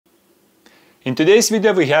In today's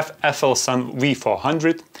video we have FLSUN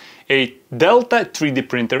V400, a Delta 3D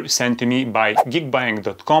printer sent to me by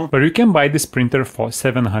geekbuying.com, where you can buy this printer for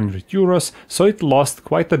 700 euros, so it lost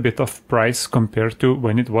quite a bit of price compared to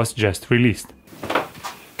when it was just released.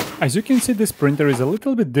 As you can see, this printer is a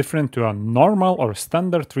little bit different to a normal or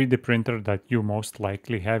standard 3D printer that you most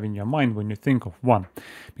likely have in your mind when you think of one.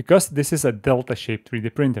 Because this is a Delta-shaped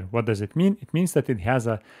 3D printer. What does it mean? It means that it has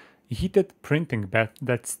a heated printing bed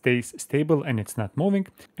that stays stable and it's not moving,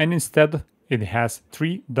 and instead it has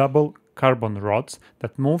 3 double carbon rods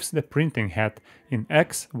that moves the printing head in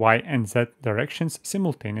X, Y and Z directions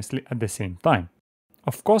simultaneously at the same time.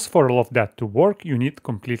 Of course, for all of that to work, you need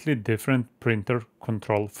completely different printer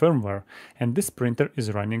control firmware, and this printer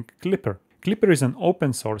is running Clipper. Clipper is an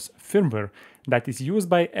open source firmware that is used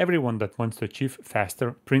by everyone that wants to achieve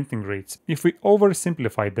faster printing rates. If we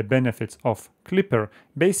oversimplify the benefits of Clipper,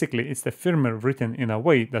 basically it's the firmware written in a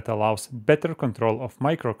way that allows better control of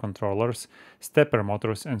microcontrollers, stepper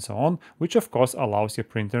motors and so on, which of course allows your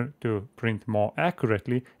printer to print more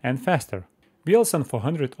accurately and faster. FLSUN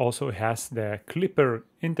 400 also has the Clipper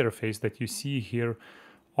interface that you see here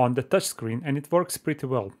on the touchscreen, and it works pretty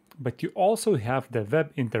well. But you also have the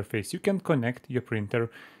web interface. You can connect your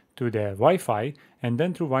printer to the Wi-Fi, and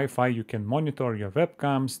then through Wi-Fi you can monitor your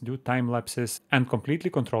webcams, do time lapses, and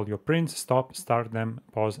completely control your prints, stop, start them,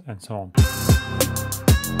 pause, and so on.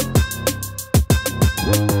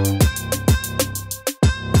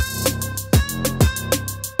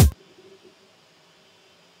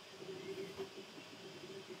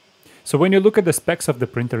 So when you look at the specs of the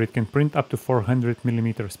printer, it can print up to 400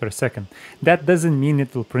 millimeters per second. That doesn't mean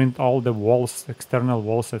it will print all the walls, external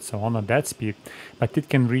walls and so on at that speed, but it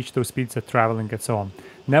can reach those speeds at traveling and so on.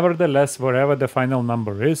 Nevertheless, whatever the final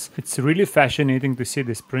number is, it's really fascinating to see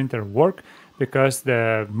this printer work, because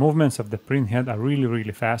the movements of the print head are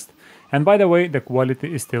really fast. And by the way, the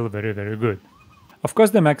quality is still very good. Of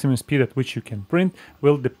course, the maximum speed at which you can print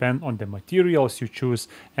will depend on the materials you choose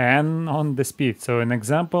and on the speed. So an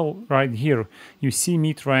example right here, you see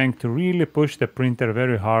me trying to really push the printer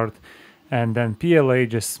very hard, and then PLA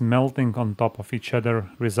just melting on top of each other,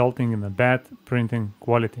 resulting in a bad printing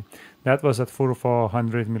quality. That was at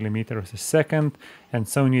 400 millimeters a second, and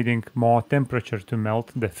so needing more temperature to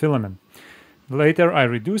melt the filament. Later I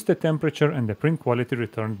reduced the temperature and the print quality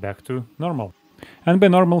returned back to normal. And by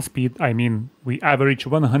normal speed, I mean we average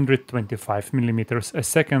 125 millimeters a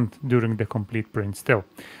second during the complete print still,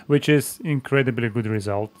 which is incredibly good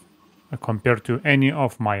result compared to any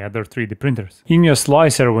of my other 3D printers. In your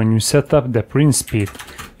slicer, when you set up the print speed,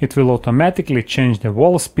 it will automatically change the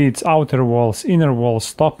wall speeds, outer walls, inner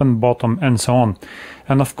walls, top and bottom, and so on.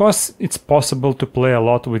 And of course, it's possible to play a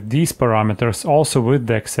lot with these parameters, also with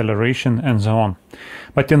the acceleration and so on.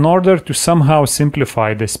 But in order to somehow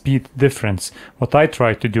simplify the speed difference, what I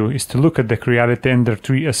try to do is to look at the Creality Ender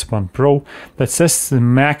 3S1 Pro that says the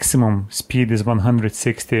maximum speed is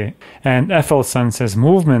 160, and FLSUN says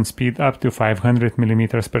movement speed up to 500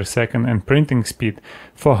 millimeters per second and printing speed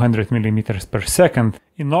 400 millimeters per second.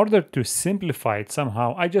 In order to simplify it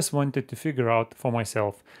somehow, I just wanted to figure out for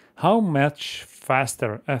myself how much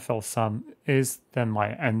faster FLSUN is than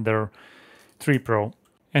my Ender 3 Pro.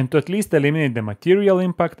 And to at least eliminate the material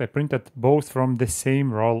impact, I printed both from the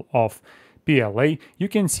same roll of PLA. You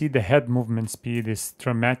can see the head movement speed is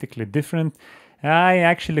dramatically different. I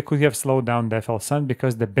actually could have slowed down the FLSUN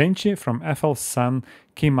because the Benchy from FLSUN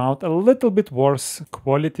came out a little bit worse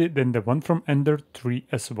quality than the one from Ender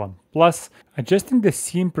 3S1. Plus, adjusting the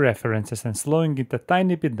seam preferences and slowing it a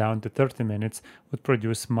tiny bit down to 30 minutes would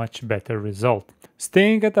produce much better result.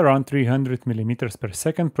 Staying at around 300 millimeters per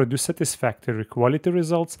second produce satisfactory quality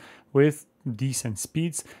results with decent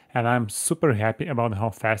speeds, and I'm super happy about how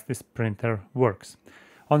fast this printer works.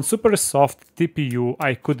 On super soft TPU,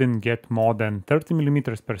 I couldn't get more than 30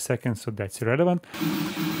 millimeters per second, so that's irrelevant.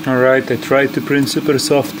 Alright, I tried to print super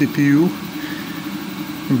soft TPU,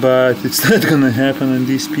 but it's not gonna happen on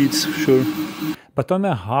these speeds, sure. But on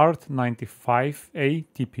a hard 95A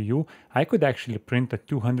TPU, I could actually print at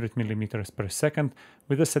 200 millimeters per second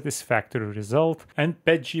with a satisfactory result, and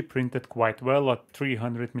PETG printed quite well at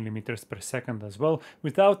 300 millimeters per second as well,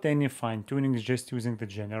 without any fine-tunings, just using the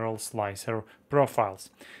general slicer profiles.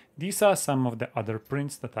 These are some of the other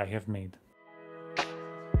prints that I have made.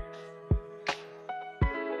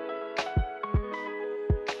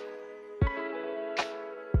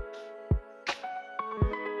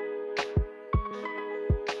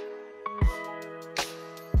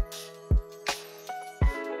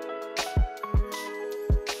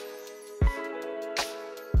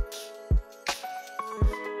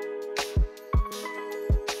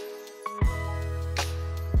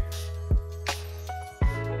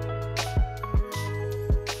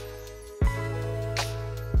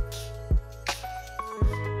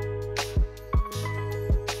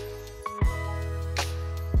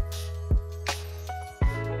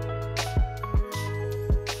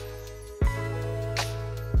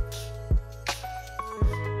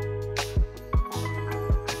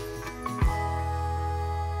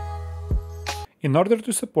 In order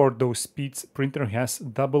to support those speeds, printer has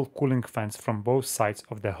double cooling fans from both sides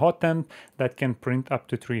of the hot end that can print up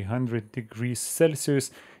to 300 degrees Celsius,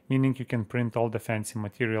 meaning you can print all the fancy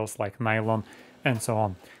materials like nylon and so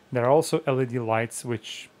on. There are also LED lights,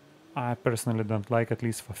 which I personally don't like, at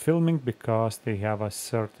least for filming, because they have a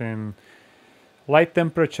certain light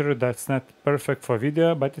temperature that's not perfect for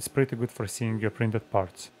video, but it's pretty good for seeing your printed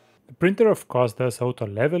parts. The printer of course does auto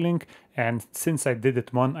leveling, and since I did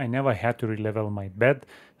it once, I never had to re-level my bed.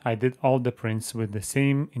 I did all the prints with the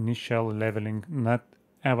same initial leveling, not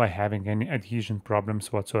ever having any adhesion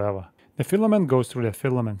problems whatsoever. The filament goes through the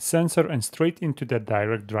filament sensor and straight into the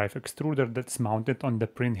direct drive extruder that's mounted on the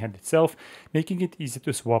print head itself, making it easy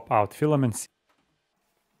to swap out filaments.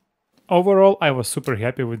 Overall, I was super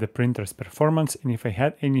happy with the printer's performance, and if I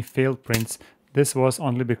had any failed prints, this was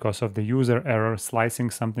only because of the user error, slicing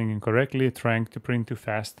something incorrectly, trying to print too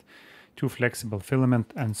fast, too flexible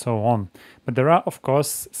filament, and so on. But there are, of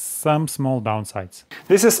course, some small downsides.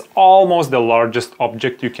 This is almost the largest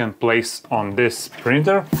object you can place on this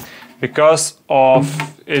printer because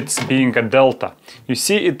of its being a delta. You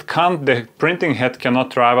see, the printing head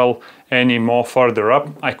cannot travel any more further up.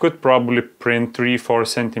 I could probably print 3-4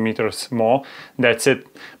 centimeters more, that's it.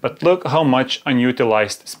 But look how much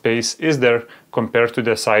unutilized space is there compared to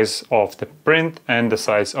the size of the print and the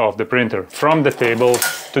size of the printer. From the table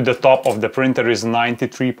to the top of the printer is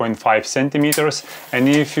 93.5 centimeters, and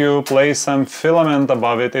if you place some filament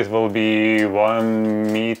above it, it will be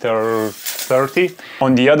 1 meter 30.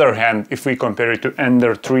 On the other hand, if we compare it to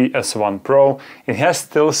Ender 3 S1 Pro, it has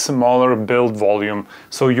still smaller build volume,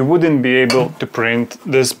 so you wouldn't be able to print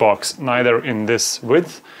this box neither in this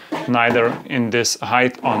width, neither in this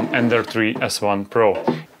height on Ender 3 S1 Pro.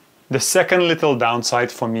 The second little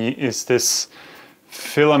downside for me is this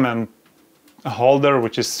filament holder,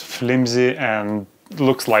 which is flimsy and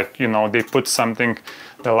looks like, you know, they put something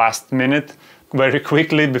the last minute very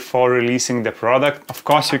quickly before releasing the product. Of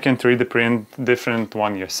course, you can 3D print different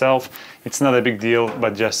one yourself. It's not a big deal,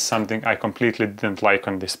 but just something I completely didn't like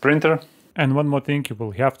on this printer. And one more thing you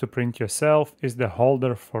will have to print yourself is the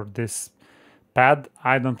holder for this pad.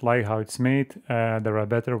 I don't like how it's made. There are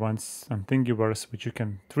better ones on Thingiverse which you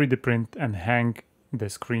can 3D print and hang the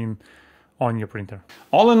screen on your printer.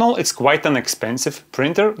 All in all, it's quite an expensive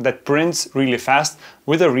printer that prints really fast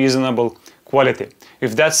with a reasonable quality.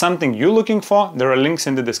 If that's something you're looking for, there are links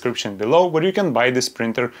in the description below where you can buy this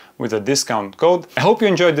printer with a discount code. I hope you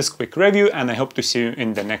enjoyed this quick review, and I hope to see you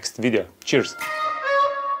in the next video. Cheers!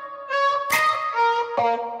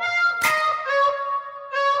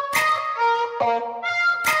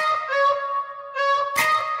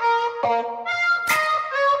 Bye.